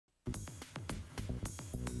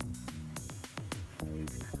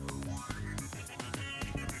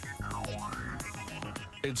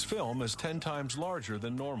Its film is 10 times larger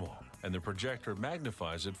than normal, and the projector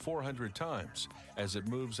magnifies it 400 times as it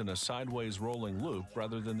moves in a sideways rolling loop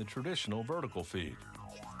rather than the traditional vertical feed.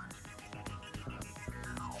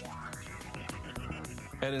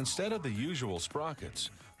 And instead of the usual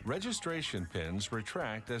sprockets, registration pins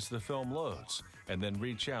retract as the film loads and then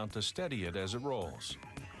reach out to steady it as it rolls.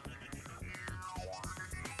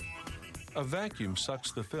 A vacuum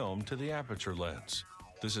sucks the film to the aperture lens.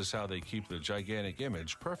 This is how they keep the gigantic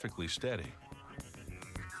image perfectly steady.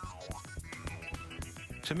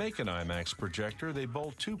 To make an IMAX projector, they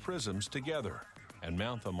bolt two prisms together and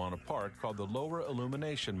mount them on a part called the lower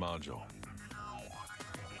illumination module.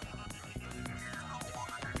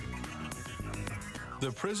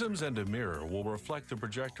 The prisms and a mirror will reflect the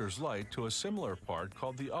projector's light to a similar part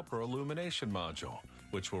called the upper illumination module,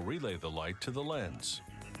 which will relay the light to the lens.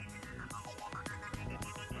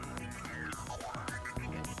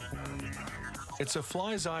 It's a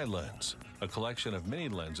fly's eye lens, a collection of mini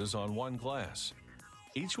lenses on one glass.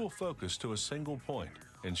 Each will focus to a single point,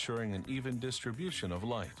 ensuring an even distribution of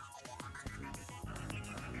light.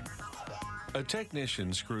 A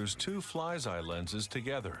technician screws two fly's eye lenses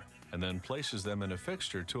together and then places them in a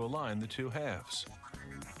fixture to align the two halves.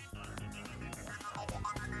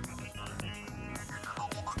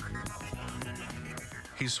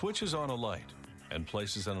 He switches on a light and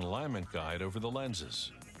places an alignment guide over the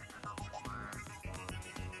lenses.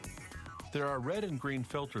 There are red and green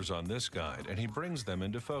filters on this guide, and he brings them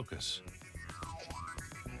into focus.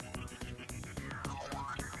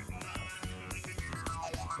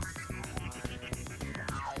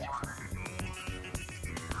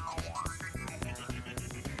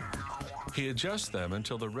 He adjusts them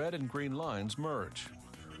until the red and green lines merge.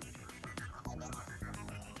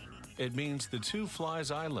 It means the two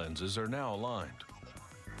fly's eye lenses are now aligned.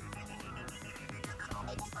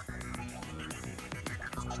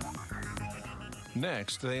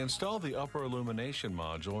 Next, they install the upper illumination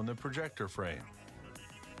module in the projector frame.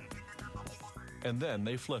 And then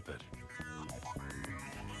they flip it.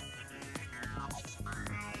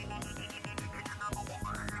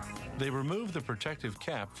 They remove the protective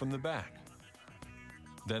cap from the back.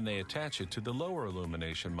 Then they attach it to the lower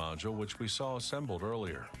illumination module, which we saw assembled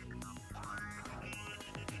earlier.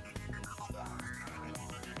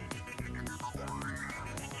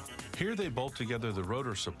 Here they bolt together the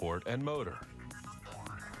rotor support and motor.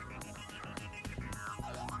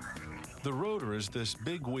 The rotor is this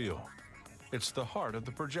big wheel. It's the heart of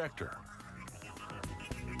the projector.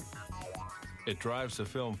 It drives the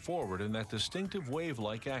film forward in that distinctive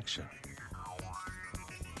wave-like action.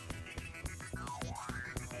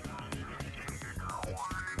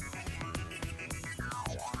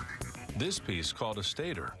 This piece, called a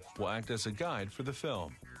stator, will act as a guide for the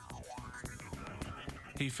film.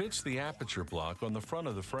 He fits the aperture block on the front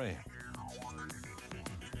of the frame.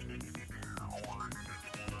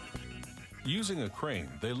 Using a crane,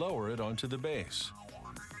 they lower it onto the base.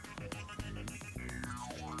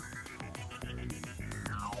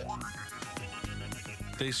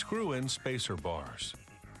 They screw in spacer bars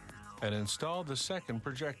and install the second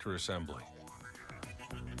projector assembly.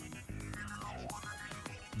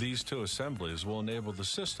 These two assemblies will enable the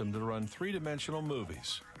system to run three-dimensional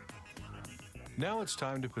movies. Now it's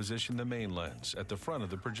time to position the main lens at the front of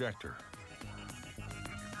the projector.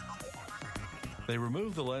 They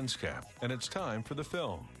remove the lens cap, and it's time for the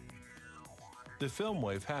film. The film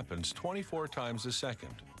wave happens 24 times a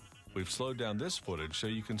second. We've slowed down this footage so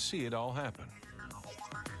you can see it all happen.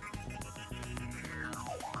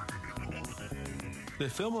 The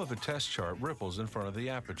film of a test chart ripples in front of the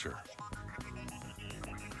aperture.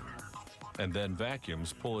 And then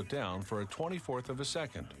vacuums pull it down for a 24th of a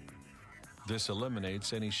second. This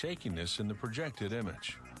eliminates any shakiness in the projected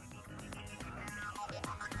image.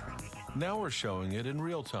 Now we're showing it in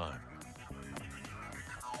real time.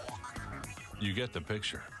 You get the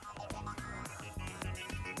picture.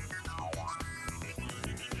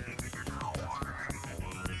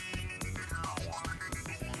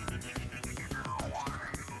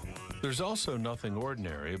 There's also nothing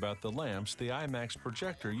ordinary about the lamps the IMAX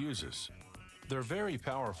projector uses. They're very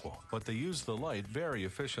powerful, but they use the light very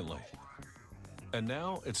efficiently. And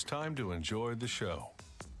now it's time to enjoy the show.